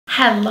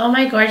Hello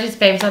my gorgeous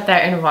babes out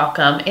there and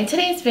welcome. In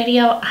today's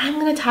video,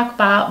 I'm going to talk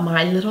about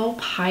my little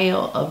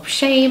pile of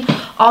shame,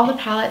 all the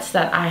palettes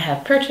that I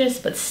have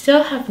purchased but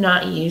still have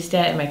not used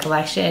yet in my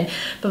collection.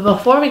 But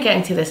before we get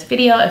into this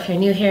video, if you're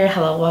new here,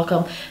 hello,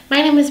 welcome. My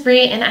name is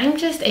Bree and I'm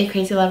just a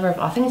crazy lover of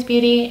all things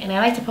beauty, and I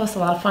like to post a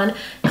lot of fun,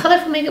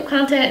 colorful makeup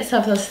content. So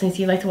if those things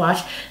you like to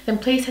watch, then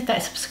please hit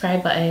that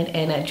subscribe button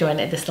and join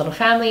this little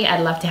family. I'd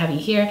love to have you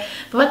here.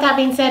 But with that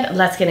being said,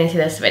 let's get into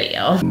this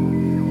video.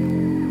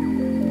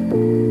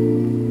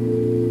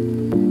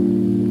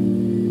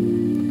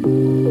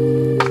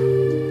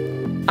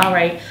 All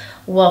right,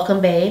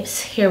 welcome babes,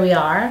 here we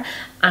are.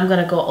 I'm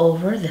gonna go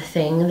over the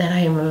thing that I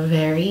am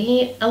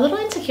a little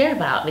insecure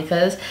about,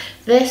 because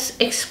this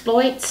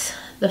exploits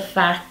the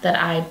fact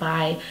that I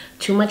buy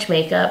too much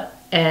makeup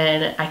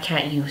and I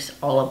can't use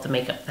all of the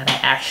makeup that I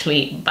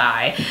actually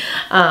buy.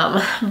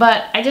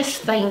 But I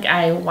just think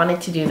I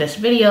wanted to do this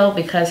video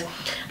because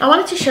I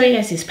wanted to show you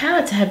guys these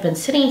palettes that have been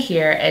sitting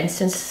here, and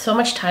since so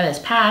much time has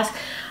passed,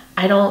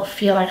 I don't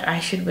feel like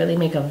I should really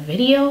make a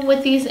video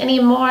with these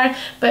anymore.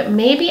 But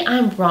maybe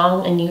I'm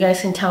wrong and you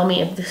guys can tell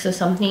me if this is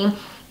something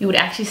you would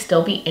actually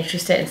still be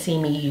interested in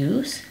seeing me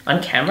use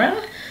on camera.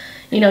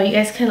 You know, you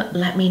guys can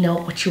let me know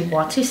what you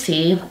want to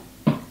see.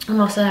 I'm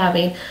also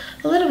having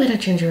a little bit of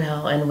ginger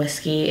ale and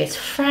whiskey. It's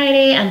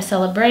Friday, I'm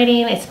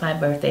celebrating, it's my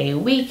birthday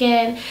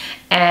weekend,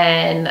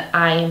 and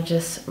I'm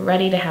just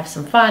ready to have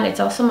some fun. It's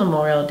also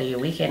Memorial Day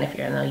weekend. If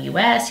you're in the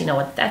US, you know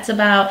what that's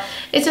about.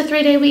 It's a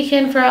 3-day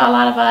weekend for a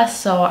lot of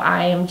us, so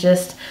I am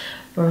just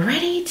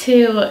ready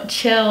to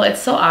chill.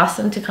 It's so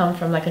awesome to come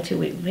from like a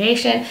 2-week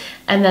vacation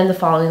and then the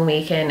following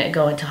weekend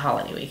go into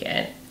holiday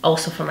weekend.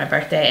 Also for my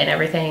birthday and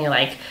everything.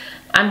 Like,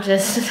 I'm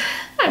just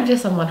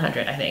on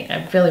 100, I think.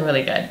 I'm feeling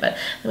really good. But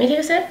let me take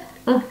a sip.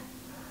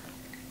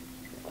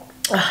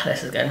 Oh,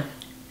 this is good.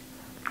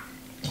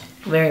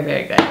 Very,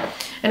 very good.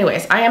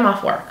 Anyways, I am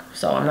off work,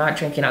 so I'm not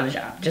drinking on the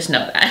job. Just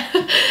know that.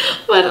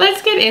 But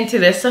let's get into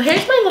this. So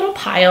here's my little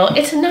pile.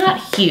 It's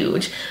not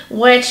huge,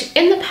 which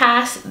in the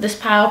past, this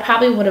pile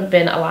probably would have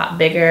been a lot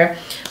bigger,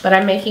 but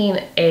I'm making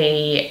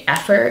an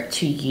effort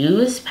to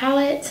use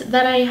palettes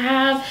that I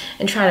have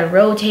and try to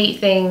rotate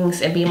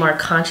things and be more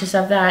conscious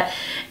of that,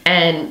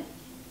 and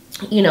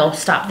you know,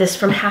 stop this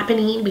from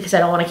happening, because I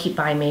don't want to keep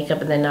buying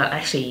makeup and then not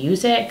actually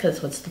use it,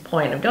 because what's the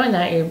point of doing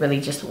that? You're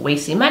really just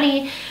wasting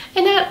money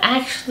and not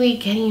actually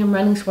getting your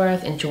money's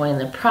worth, enjoying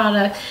the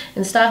product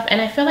and stuff.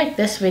 And I feel like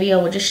this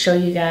video will just show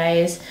you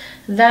guys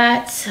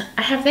that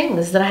I have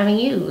things that I haven't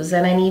used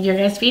and I need your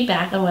guys'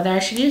 feedback on whether I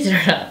should use it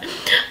or not.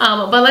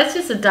 But let's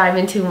just dive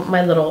into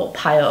my little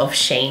pile of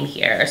shame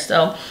here.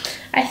 So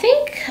I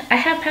think I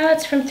have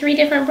palettes from 3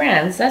 different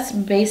brands. That's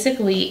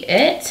basically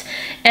it.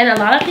 And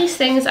a lot of these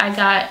things I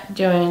got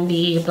during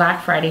the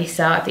Black Friday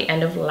sale at the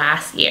end of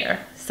last year.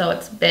 So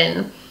it's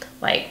been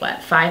like,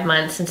 what, 5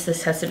 months since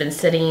this has been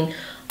sitting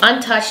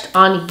untouched,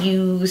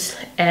 unused,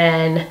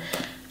 and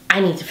I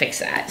need to fix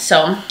that.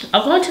 So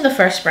I'll go into the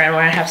first brand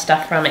where I have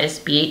stuff from is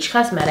BH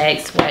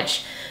Cosmetics,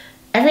 which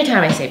every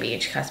time I say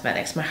BH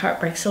Cosmetics, my heart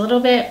breaks a little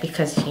bit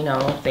because, you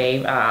know, they,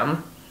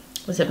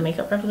 was it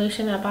Makeup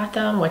Revolution that bought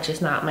them, which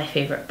is not my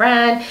favorite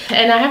brand,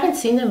 and I haven't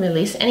seen them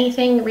release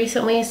anything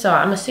recently, so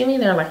I'm assuming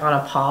they're like on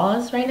a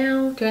pause right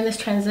now during this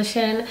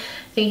transition.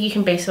 I think you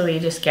can basically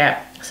just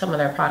get some of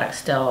their products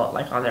still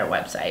like on their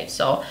website,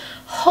 so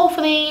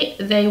hopefully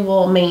they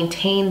will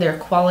maintain their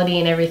quality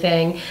and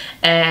everything,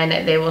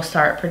 and they will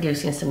start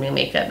producing some new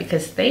makeup,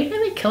 because they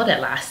really killed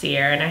it last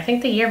year, and I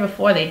think the year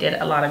before they did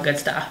a lot of good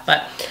stuff.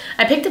 But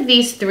I picked up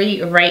these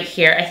 3 right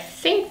here. I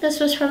think this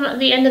was from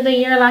the end of the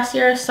year last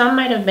year. Some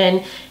might have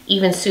been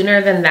even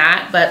sooner than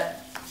that,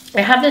 but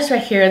I have this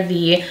right here,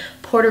 the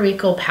Puerto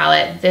Rico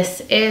palette.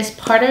 This is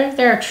part of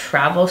their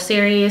travel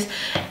series,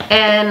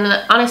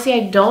 and honestly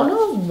I don't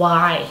know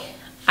why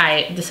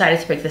I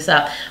decided to pick this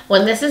up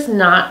when this is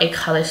not a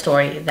color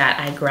story that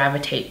I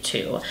gravitate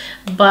to.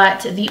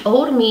 But the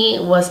old me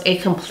was a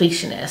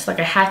completionist. Like,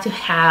 I had to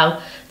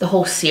have the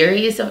whole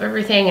series of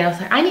everything, and I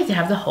was like, I need to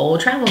have the whole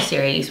travel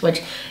series,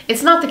 which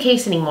it's not the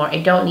case anymore.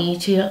 I don't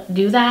need to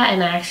do that,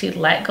 and I actually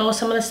let go of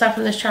some of the stuff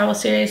from this travel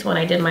series when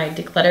I did my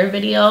declutter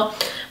video.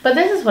 But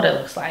this is what it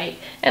looks like,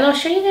 and I'll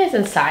show you guys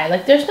inside.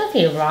 Like, there's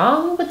nothing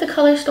wrong with the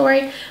color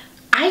story.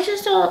 I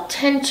just don't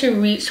tend to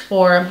reach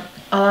for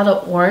a lot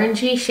of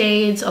orangey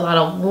shades, a lot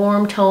of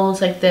warm tones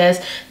like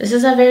this. This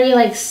is a very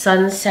like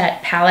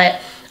sunset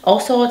palette.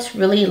 Also, it's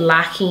really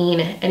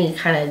lacking any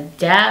kind of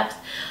depth,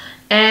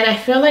 and I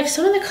feel like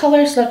some of the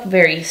colors look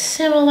very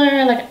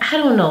similar. Like, I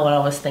don't know what I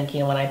was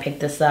thinking when I picked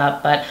this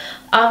up, but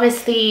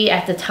obviously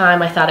at the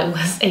time I thought it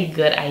was a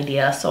good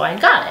idea, so I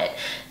got it.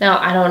 Now,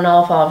 I don't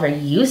know if I'll ever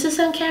use this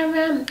on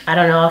camera. I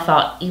don't know if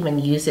I'll even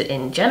use it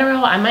in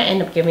general. I might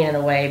end up giving it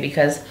away,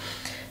 because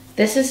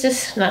this is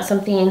just not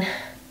something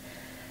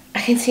I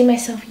can see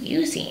myself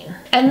using.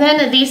 And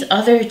then these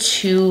other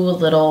 2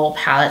 little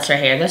palettes right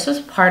here, this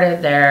was part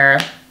of their,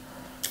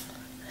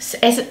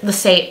 it's the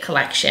Say It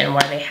collection,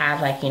 where they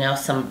have like, you know,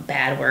 some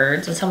bad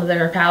words in some of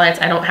their palettes.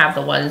 I don't have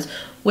the ones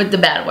with the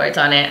bad words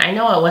on it. I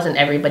know it wasn't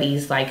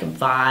everybody's like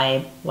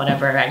vibe,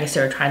 whatever. I guess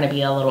they were trying to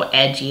be a little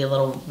edgy, a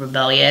little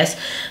rebellious.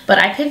 But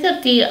I picked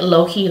up the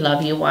Low Key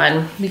Love You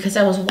one because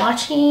I was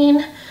watching,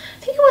 I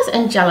think it was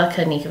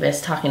Angelica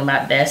Nikovic talking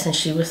about this, and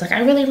she was like,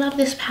 I really love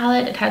this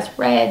palette. It has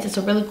reds. It's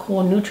a really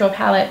cool neutral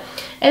palette.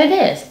 And it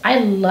is. I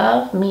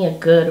love me a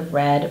good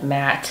red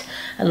matte.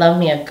 I love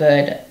me a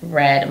good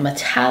red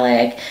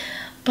metallic.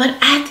 But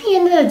at the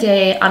end of the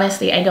day,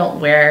 honestly, I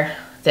don't wear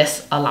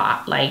this a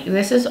lot. Like,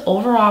 this is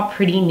overall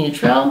pretty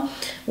neutral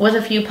with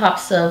a few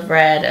pops of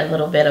red, a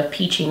little bit of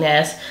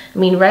peachiness. I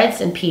mean,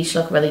 reds and peach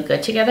look really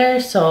good together,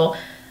 so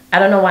I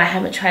don't know why I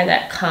haven't tried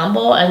that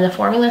combo. And the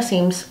formula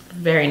seems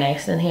very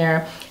nice in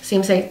here.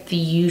 Seems like the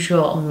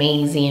usual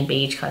amazing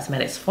Beige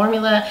Cosmetics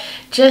formula.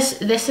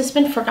 Just, this has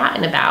been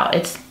forgotten about.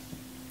 It's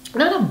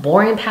not a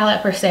boring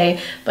palette per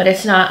se, but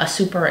it's not a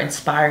super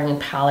inspiring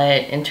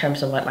palette in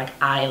terms of what like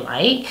I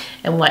like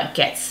and what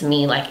gets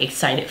me like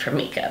excited for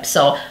makeup.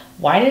 So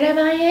why did I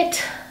buy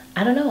it?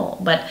 I don't know,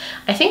 but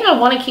I think I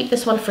want to keep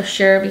this one for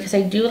sure because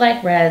I do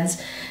like reds,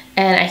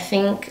 and I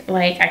think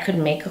like I could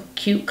make a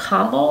cute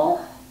combo.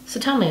 So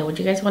tell me, would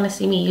you guys want to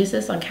see me use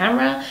this on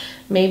camera?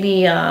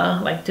 Maybe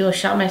like do a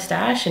shot my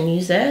stash and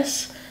use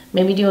this.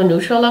 Maybe do a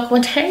neutral look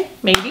one day.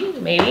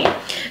 Maybe.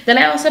 Then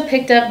I also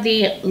picked up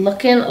the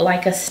Looking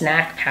Like a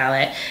Snack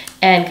palette.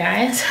 And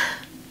guys,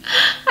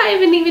 I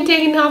haven't even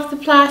taken off the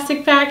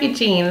plastic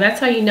packaging.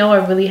 That's how you know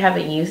I really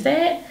haven't used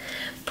it.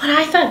 But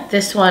I thought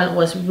this one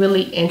was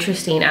really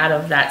interesting out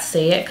of that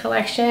Say It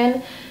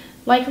collection.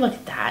 Like, look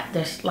at that.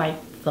 There's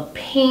like the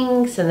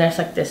pinks, and there's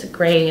like this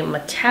gray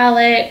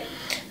metallic.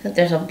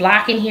 There's a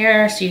black in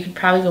here, so you could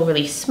probably go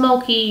really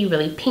smoky,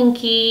 really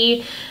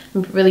pinky,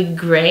 really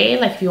gray,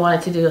 like if you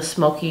wanted to do a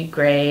smoky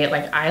gray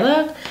like eye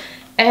look.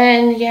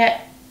 And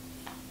yet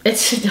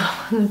it's still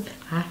on the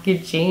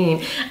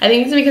packaging. I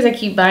think it's because I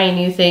keep buying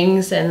new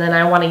things and then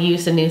I want to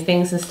use the new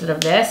things instead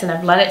of this, and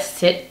I've let it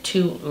sit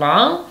too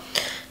long.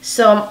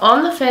 So I'm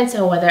on the fence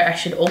on whether I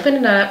should open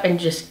it up and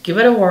just give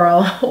it a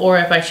whirl or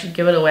if I should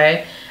give it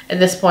away at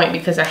this point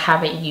because I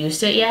haven't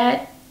used it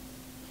yet.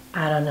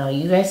 I don't know.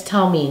 You guys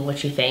tell me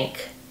what you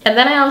think. And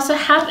then I also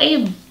have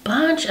a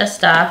bunch of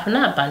stuff.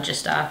 Not a bunch of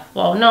stuff.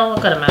 Well, no, a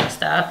good amount of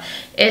stuff.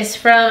 It's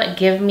from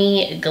Give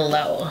Me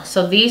Glow.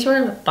 So these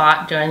were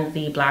bought during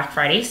the Black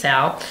Friday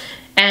sale.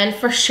 And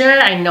for sure,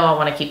 I know I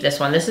want to keep this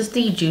one. This is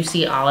the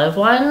Juicy Olive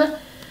one.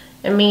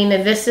 I mean,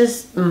 this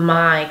is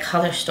my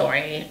color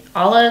story.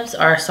 Olives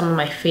are some of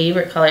my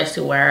favorite colors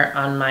to wear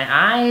on my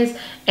eyes,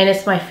 and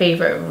it's my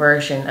favorite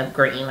version of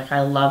green. Like,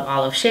 I love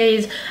olive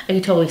shades. I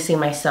could totally see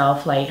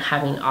myself like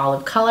having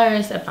olive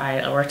colors. If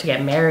I were to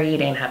get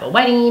married and have a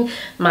wedding,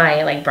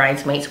 my like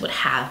bridesmaids would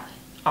have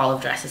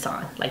olive dresses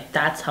on. Like,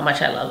 that's how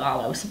much I love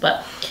olives.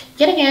 But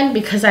yet again,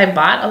 because I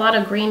bought a lot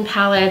of green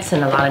palettes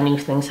and a lot of new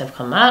things have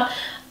come up,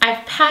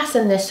 I've passed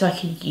on this so I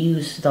could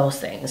use those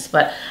things.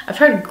 But I've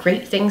heard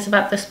great things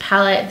about this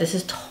palette. This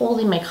is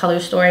totally my color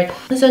story.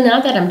 So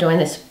now that I'm doing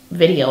this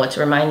video, it's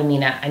reminding me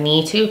that I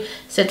need to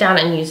sit down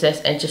and use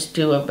this and just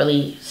do a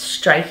really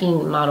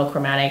striking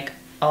monochromatic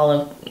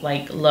olive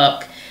like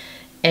look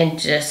and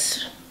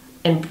just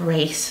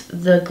embrace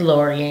the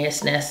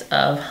gloriousness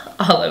of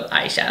olive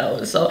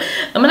eyeshadow. So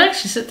I'm gonna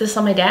actually sit this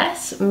on my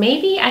desk.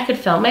 Maybe I could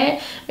film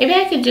it. Maybe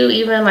I could do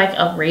even like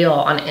a reel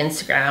on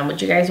Instagram.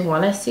 Would you guys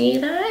want to see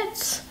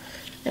that?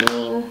 I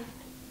mean,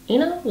 you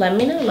know, let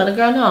me know, let a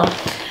girl know.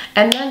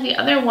 And then the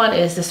other one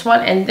is this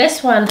one, and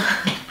this one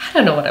I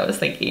don't know what I was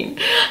thinking.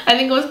 I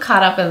think I was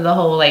caught up in the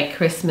whole like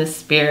Christmas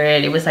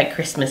spirit. It was like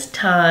Christmas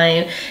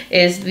time.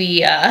 Is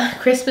the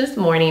Christmas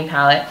Morning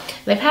palette.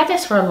 They've had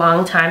this for a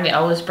long time. They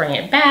always bring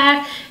it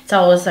back. It's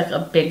always like a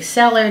big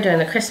seller during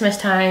the Christmas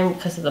time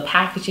because of the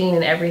packaging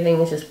and everything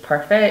is just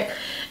perfect.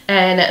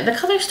 And the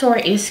color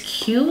story is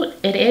cute.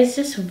 It is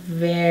just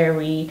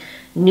very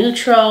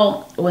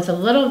neutral with a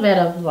little bit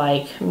of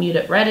like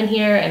muted red in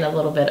here and a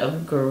little bit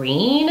of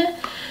green.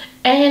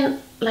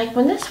 And like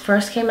when this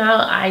first came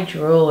out, I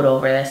drooled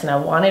over this and I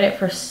wanted it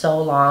for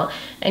so long.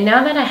 And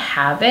now that I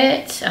have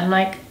it, I'm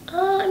like,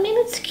 oh, I mean,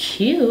 it's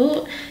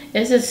cute.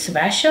 Is it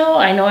special?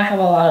 I know I have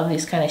a lot of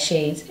these kind of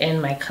shades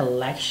in my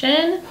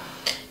collection.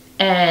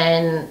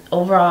 And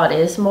overall, it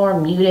is more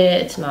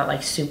muted. It's not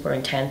like super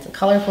intense and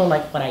colorful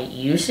like what I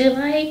usually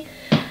like.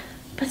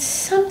 But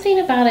something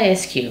about it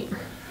is cute.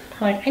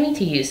 Like, I need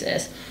to use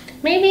this.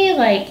 Maybe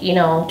like, you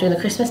know, during the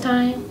Christmas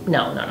time?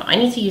 No, I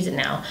need to use it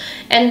now.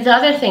 And the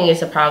other thing is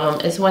the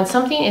problem is when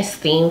something is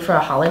themed for a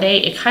holiday,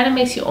 it kind of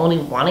makes you only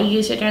want to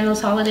use it during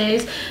those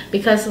holidays.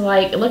 Because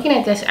like looking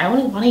at this, I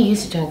only want to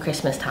use it during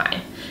Christmas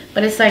time.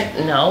 But it's like,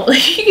 no,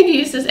 you can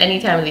use this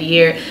any time of the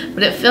year.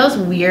 But it feels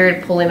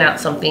weird pulling out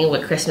something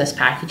with Christmas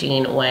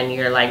packaging when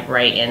you're like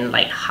right in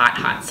like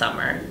hot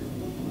summer.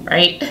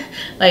 Right?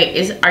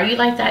 Like, are you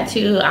like that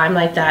too? I'm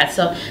like that.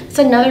 So it's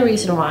another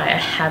reason why I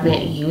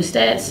haven't used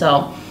it.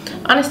 So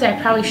honestly,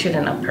 I probably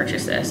shouldn't have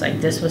purchased this.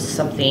 Like, this was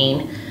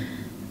something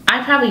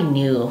I probably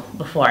knew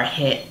before I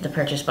hit the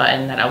purchase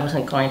button that I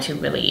wasn't going to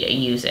really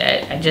use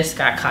it. I just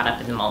got caught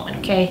up in the moment,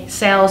 okay?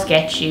 Sales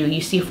get you.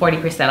 You see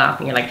 40% off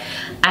and you're like,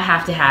 I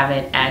have to have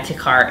it, add to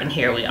cart, and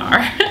here we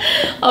are.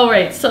 All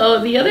right,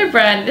 so the other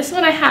brand, this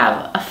one I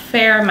have a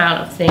fair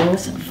amount of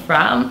things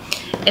from.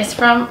 It's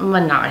from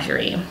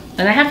Menagerie.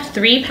 And I have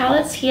 3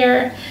 palettes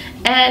here.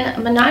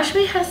 And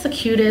Menagerie has the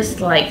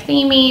cutest like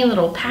theming,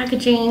 little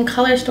packaging,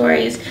 color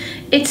stories.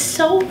 It's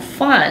so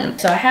fun.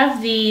 So I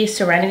have the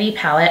Serenity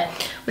palette,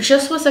 which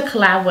just was a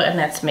collab with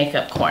Annette's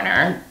Makeup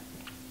Corner.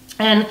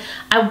 And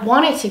I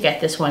wanted to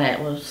get this when it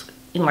was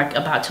like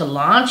about to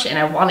launch, and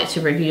I wanted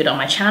to review it on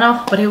my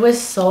channel, but it was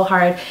so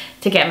hard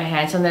to get my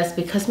hands on this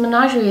because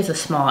Menagerie is a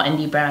small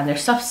indie brand. Their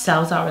stuff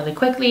sells out really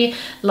quickly.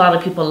 A lot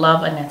of people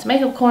love Annette's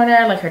Makeup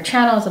Corner. Like, her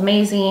channel is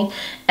amazing,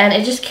 and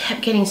it just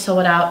kept getting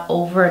sold out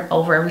over and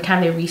over. Every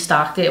time they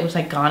restocked it, it was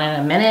like gone in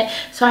a minute.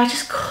 So I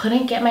just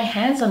couldn't get my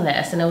hands on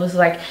this, and it was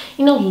like,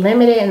 you know,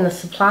 limited in the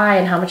supply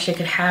and how much they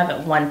could have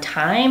at one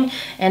time.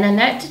 And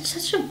Annette did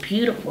such a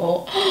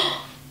beautiful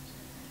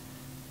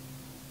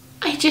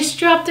I just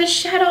dropped a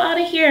shadow out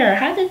of here.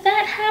 How did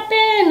that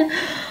happen?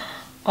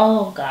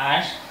 Oh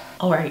gosh.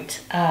 All right,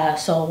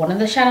 so one of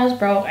the shadows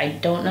broke. I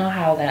don't know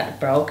how that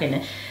broke,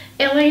 and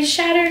it like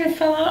shattered and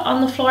fell out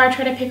on the floor. I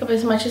tried to pick up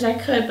as much as I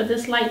could, but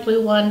this light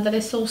blue one, that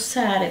is so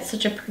sad. It's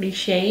such a pretty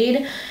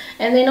shade,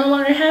 and they no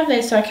longer have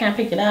this, so I can't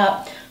pick it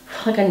up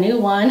like a new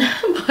one.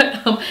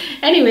 But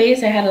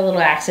anyways, I had a little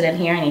accident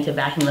here. I need to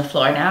vacuum the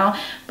floor now,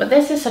 but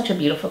this is such a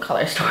beautiful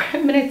color story.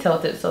 I'm gonna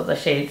tilt it so the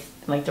shades,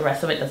 like the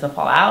rest of it, doesn't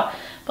fall out.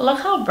 But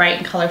look how bright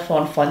and colorful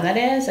and fun that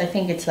is. I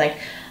think it's like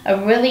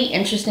a really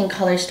interesting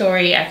color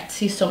story. I could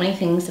see so many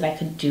things that I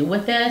could do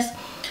with this.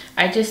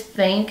 I just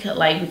think,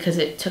 like, because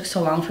it took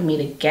so long for me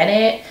to get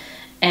it,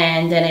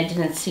 and then it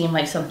didn't seem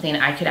like something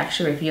I could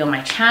actually review on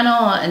my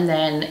channel, and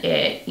then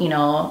it, you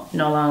know,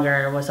 no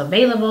longer was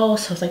available.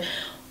 So it's like,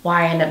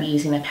 why end up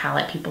using a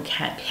palette people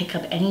can't pick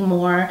up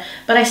anymore?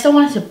 But I still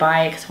wanted to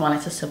buy it because I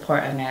wanted to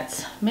support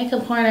Annette's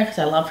Makeup Corner, because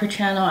I love her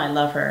channel. I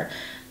love her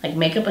like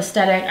makeup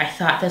aesthetic. I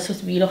thought this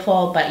was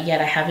beautiful, but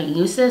yet I haven't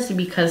used this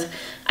because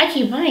I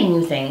keep buying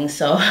new things.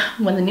 So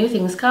when the new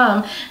things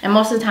come, and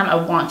most of the time I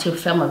want to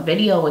film a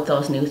video with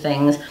those new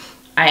things,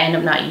 I end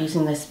up not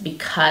using this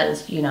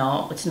because, you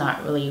know, it's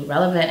not really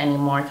relevant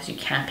anymore because you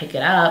can't pick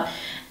it up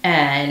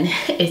and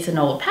it's an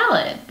old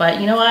palette.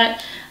 But you know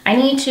what? I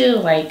need to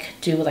like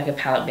do like a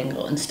palette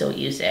bingo and still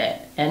use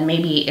it, and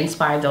maybe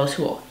inspire those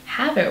who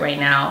have it right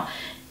now,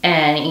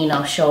 and, you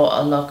know, show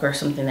a look or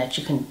something that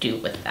you can do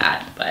with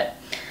that. But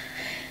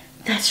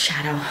that's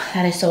shadow.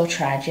 That is so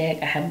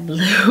tragic. I have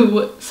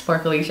blue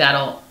sparkly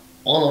shadow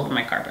all over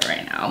my carpet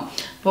right now.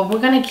 But we're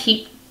gonna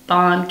keep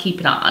on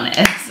keeping on,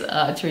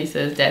 as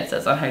Teresa's Dead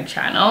says on her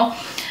channel.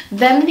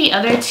 Then the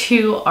other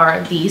 2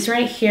 are these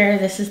right here.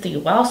 This is the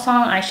Well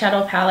Song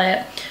eyeshadow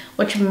palette,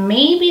 which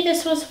maybe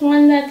this was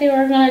one that they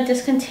were gonna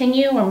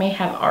discontinue or may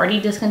have already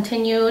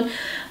discontinued.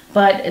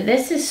 But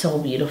this is so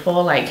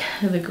beautiful, like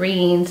the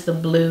greens, the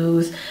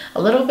blues,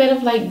 a little bit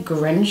of like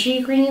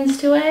grungy greens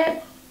to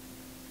it.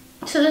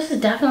 So this is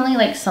definitely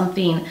like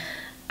something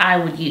I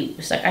would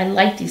use. Like, I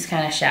like these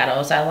kind of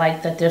shadows. I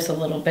like that there's a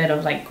little bit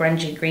of like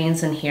grungy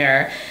greens in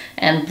here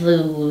and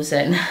blues,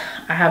 and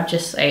I have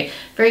just a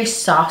very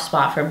soft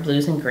spot for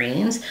blues and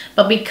greens.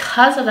 But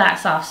because of that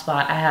soft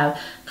spot, I have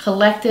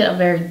collected a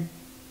very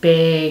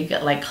big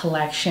like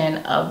collection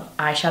of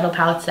eyeshadow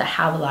palettes that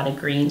have a lot of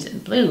greens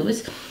and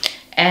blues.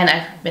 And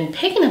I've been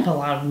picking up a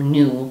lot of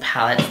new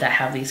palettes that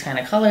have these kind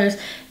of colors,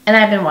 and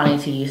I've been wanting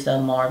to use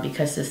them more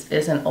because this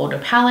is an older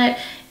palette,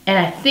 and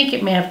I think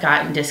it may have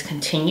gotten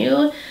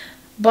discontinued,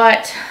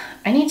 but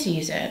I need to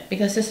use it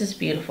because this is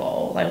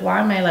beautiful. Like,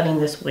 why am I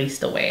letting this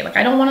waste away? Like,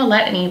 I don't want to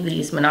let any of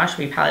these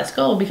Menagerie palettes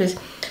go because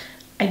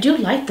I do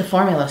like the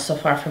formula so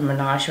far from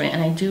Menagerie,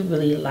 and I do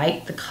really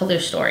like the color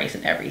stories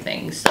and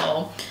everything.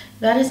 So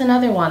that is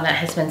another one that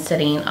has been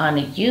sitting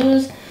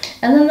unused.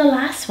 And then the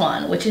last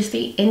one, which is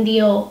the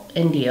Indigo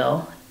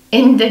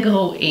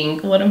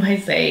ink. What am I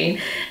saying?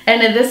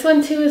 And then this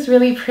one too is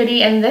really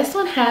pretty, and this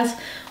one has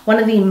one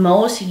of the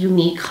most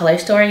unique color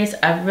stories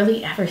I've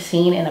really ever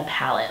seen in a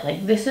palette.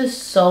 Like, this is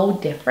so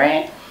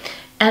different,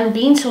 and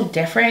being so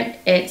different,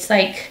 it's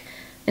like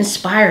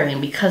inspiring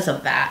because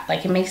of that.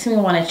 Like, it makes me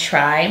want to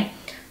try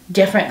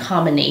different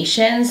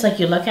combinations. Like,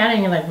 you look at it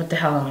and you're like, what the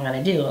hell am I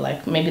gonna do?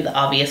 Like, maybe the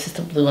obvious is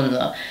the blue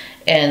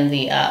and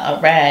the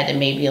red, and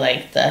maybe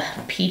like the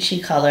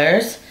peachy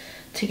colors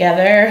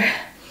together.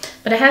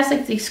 But it has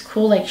like these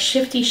cool like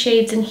shifty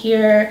shades in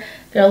here.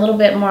 They're a little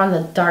bit more on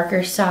the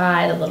darker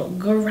side, a little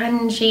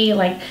grungy.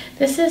 Like,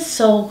 this is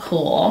so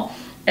cool.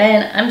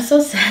 And I'm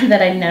so sad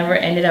that I never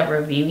ended up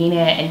reviewing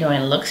it and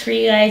doing looks for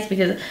you guys,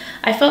 because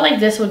I felt like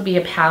this would be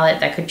a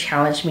palette that could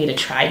challenge me to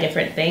try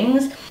different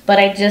things. But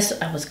I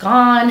was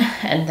gone,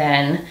 and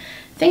then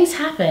things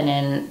happen,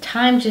 and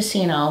time just,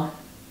 you know,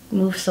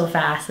 moves so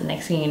fast. The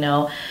next thing you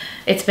know,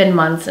 it's been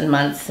months and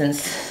months since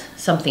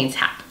something's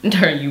happened.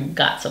 or you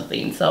got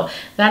something. So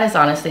that is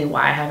honestly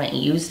why I haven't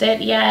used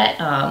it yet.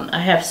 I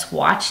have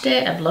swatched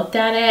it, I've looked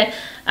at it,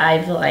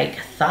 I've like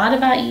thought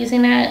about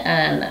using it,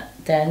 and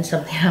then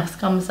something else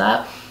comes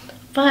up.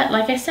 But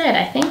like I said,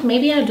 I think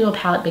maybe I'll do a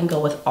palette bingo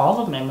with all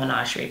of my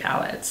Menagerie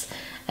palettes,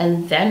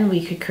 and then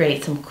we could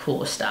create some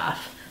cool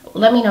stuff.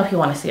 Let me know if you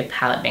want to see a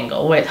palette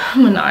bingo with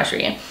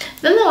Menagerie.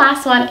 Then the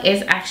last one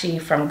is actually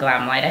from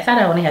Glamlight. I thought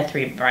I only had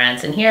 3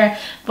 brands in here,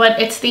 but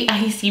it's the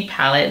Icy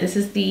palette. This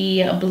is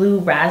the blue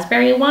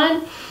raspberry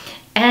one,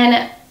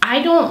 and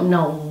I don't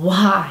know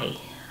why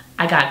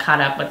I got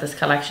caught up with this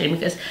collection,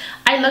 because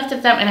I looked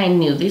at them and I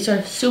knew these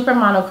are super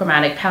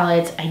monochromatic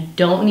palettes. I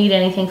don't need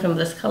anything from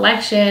this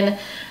collection.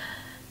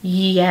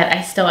 Yet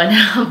I still ended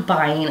up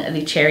buying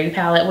the cherry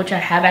palette, which I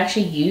have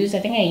actually used. I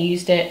think I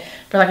used it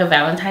for like a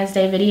Valentine's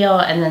Day video,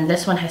 and then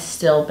this one has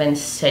still been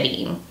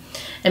sitting.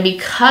 And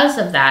because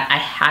of that, I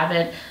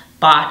haven't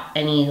bought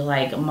any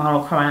like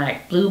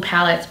monochromatic blue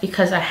palettes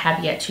because I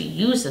have yet to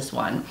use this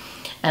one.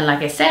 And like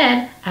I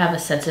said, I have a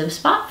sensitive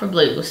spot for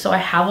blue, so I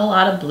have a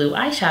lot of blue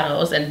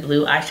eyeshadows and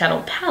blue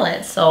eyeshadow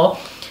palettes. So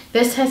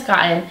this has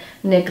gotten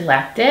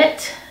neglected.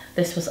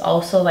 This was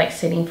also like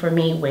sitting for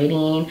me,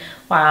 waiting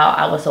while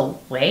I was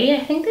away. I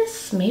think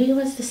this maybe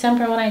was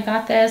December when I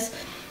got this,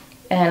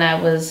 and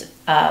I was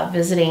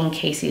visiting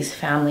Casey's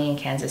family in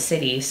Kansas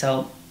City.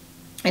 So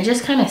I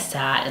just kind of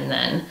sat, and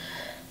then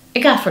it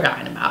got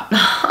forgotten about,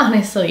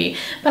 honestly.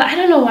 But I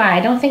don't know why.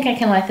 I don't think I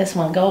can let this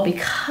one go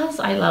because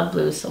I love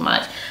blue so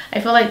much.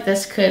 I feel like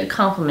this could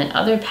complement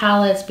other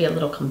palettes, be a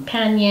little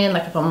companion.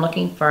 Like if I'm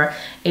looking for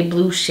a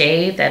blue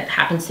shade that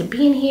happens to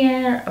be in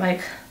here,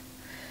 like,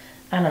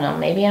 I don't know,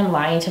 maybe I'm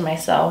lying to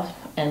myself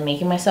and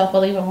making myself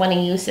believe I want to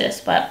use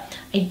this, but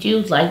I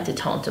do like the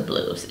tone to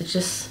blues. It's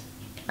just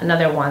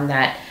another one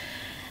that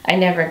I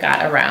never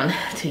got around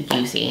to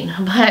using.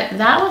 But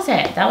that was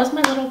it. That was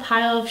my little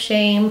pile of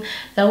shame.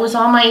 That was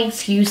all my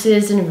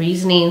excuses and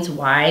reasonings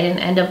why I didn't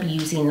end up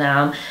using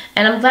them.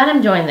 And I'm glad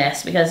I'm doing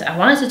this because I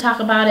wanted to talk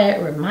about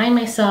it, remind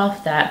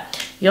myself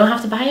that you don't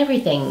have to buy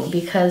everything,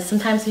 because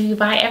sometimes if you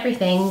buy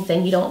everything,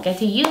 then you don't get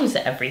to use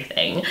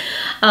everything.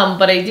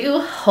 But I do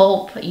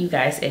hope you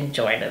guys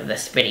enjoyed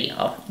this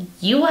video.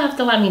 You will have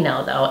to let me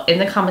know though in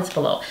the comments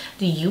below.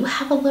 Do you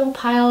have a little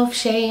pile of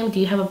shame? Do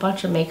you have a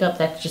bunch of makeup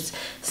that's just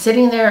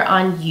sitting there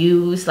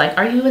unused? Like,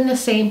 are you in the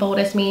same boat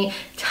as me?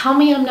 Tell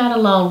me I'm not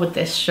alone with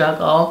this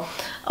struggle.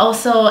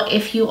 Also,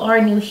 if you are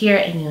new here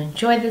and you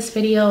enjoyed this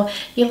video,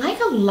 you like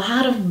a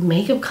lot of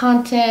makeup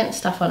content,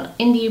 stuff on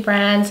indie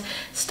brands,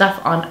 stuff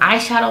on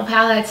eyeshadow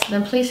palettes,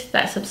 then please hit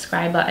that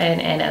subscribe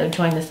button and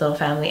join this little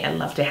family. I'd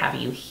love to have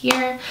you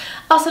here.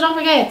 Also, don't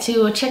forget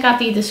to check out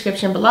the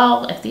description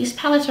below. If these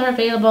palettes are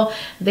available,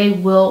 they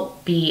will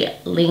be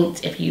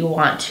linked if you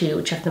want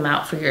to check them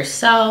out for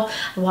yourself.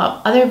 I will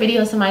have other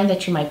videos of mine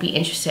that you might be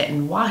interested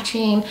in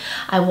watching.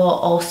 I will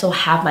also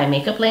have my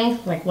makeup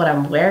link, like what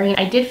I'm wearing.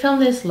 I did film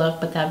this look,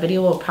 but that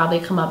video will probably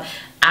come up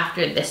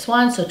after this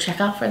one, so check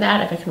out for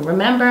that. If I can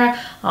remember,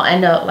 I'll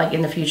end up like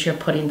in the future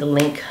putting the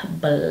link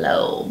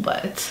below.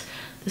 But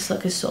this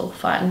look is so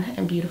fun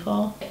and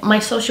beautiful. My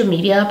social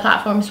media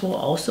platforms will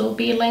also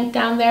be linked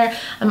down there.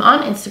 I'm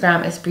on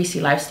Instagram as Breezy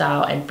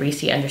Lifestyle and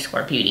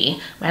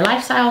Breezy_beauty. My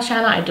lifestyle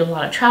channel, I do a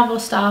lot of travel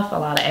stuff, a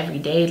lot of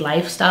everyday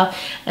life stuff.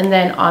 And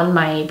then on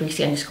my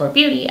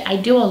Breezy_beauty, I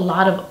do a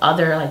lot of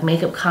other like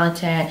makeup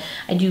content.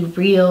 I do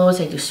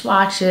reels, I do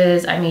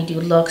swatches, I may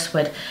do looks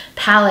with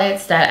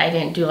palettes that I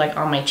didn't do like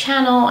on my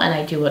channel, and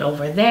I do it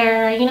over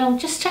there. You know,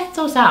 just check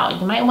those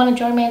out. You might want to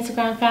join my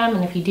Instagram fam,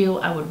 and if you do,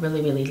 I would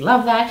really, really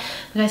love that.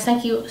 Guys,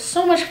 thank you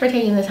so much for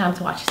taking the time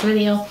to watch this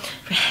video,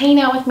 for hanging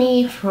out with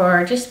me,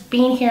 for just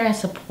being here and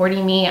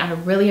supporting me. I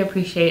really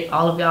appreciate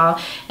all of y'all,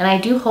 and I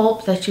do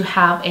hope that you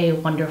have a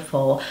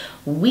wonderful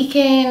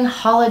weekend,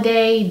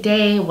 holiday,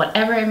 day,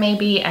 whatever it may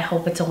be. I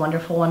hope it's a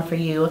wonderful one for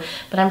you.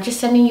 But I'm just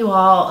sending you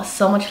all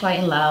so much light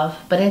and love.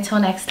 But until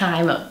next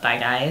time, bye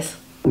guys.